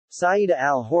Sayyidah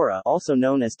al-Hurra, also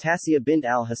known as Tasiyah bint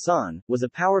al-Hassan, was a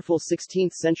powerful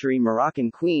 16th-century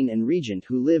Moroccan queen and regent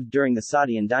who lived during the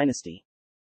Saadian dynasty.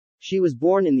 She was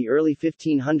born in the early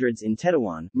 1500s in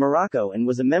Tetuan, Morocco and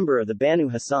was a member of the Banu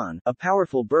Hassan, a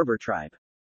powerful Berber tribe.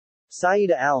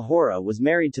 Sayyidah al-Hurra was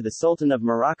married to the Sultan of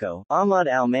Morocco, Ahmad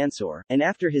al-Mansur, and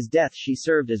after his death she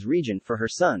served as regent for her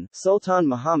son, Sultan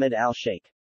Muhammad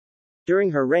al-Sheikh.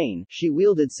 During her reign, she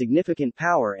wielded significant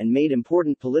power and made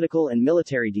important political and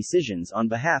military decisions on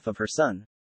behalf of her son.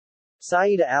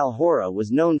 Sayyidah al-Hurra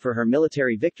was known for her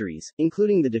military victories,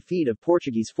 including the defeat of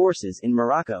Portuguese forces in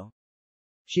Morocco.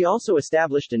 She also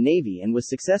established a navy and was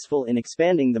successful in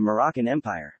expanding the Moroccan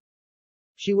Empire.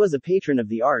 She was a patron of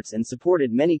the arts and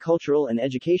supported many cultural and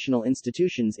educational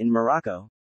institutions in Morocco.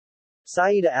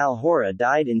 Sayyidah al-Hurra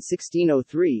died in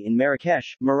 1603 in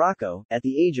Marrakesh, Morocco, at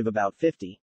the age of about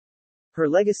 50. Her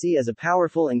legacy as a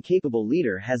powerful and capable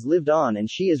leader has lived on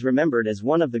and she is remembered as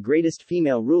one of the greatest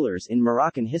female rulers in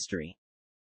Moroccan history.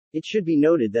 It should be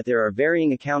noted that there are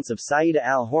varying accounts of Sayyidah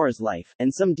al-Hurra's life,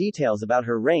 and some details about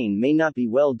her reign may not be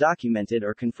well documented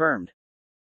or confirmed.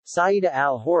 Sayyidah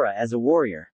al-Hurra as a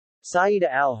warrior.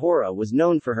 Sayyidah al-Hurra was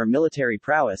known for her military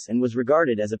prowess and was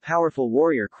regarded as a powerful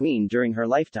warrior queen during her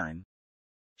lifetime.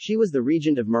 She was the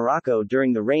regent of Morocco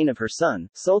during the reign of her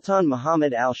son, Sultan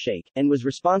Muhammad al-Sheikh, and was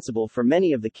responsible for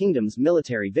many of the kingdom's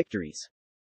military victories.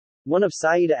 One of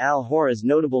Sayyidah al-Hurra's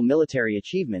notable military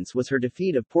achievements was her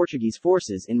defeat of Portuguese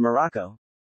forces in Morocco.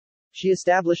 She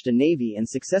established a navy and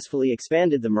successfully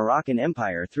expanded the Moroccan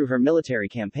Empire through her military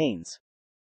campaigns.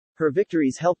 Her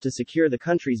victories helped to secure the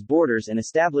country's borders and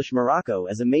establish Morocco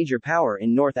as a major power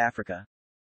in North Africa.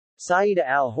 Sayyidah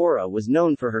al-Hurra was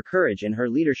known for her courage and her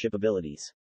leadership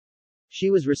abilities. She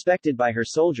was respected by her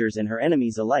soldiers and her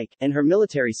enemies alike, and her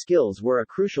military skills were a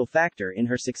crucial factor in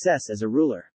her success as a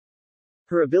ruler.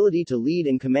 Her ability to lead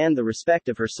and command the respect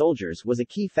of her soldiers was a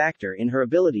key factor in her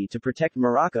ability to protect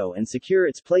Morocco and secure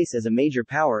its place as a major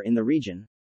power in the region.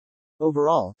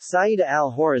 Overall, Sayyidah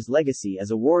al-Hurra's legacy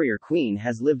as a warrior queen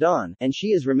has lived on, and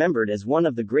she is remembered as one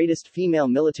of the greatest female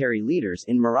military leaders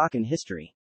in Moroccan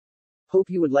history. Hope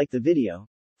you would like the video.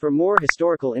 For more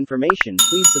historical information,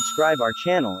 please subscribe our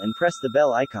channel and press the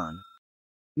bell icon.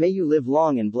 May you live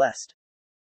long and blessed.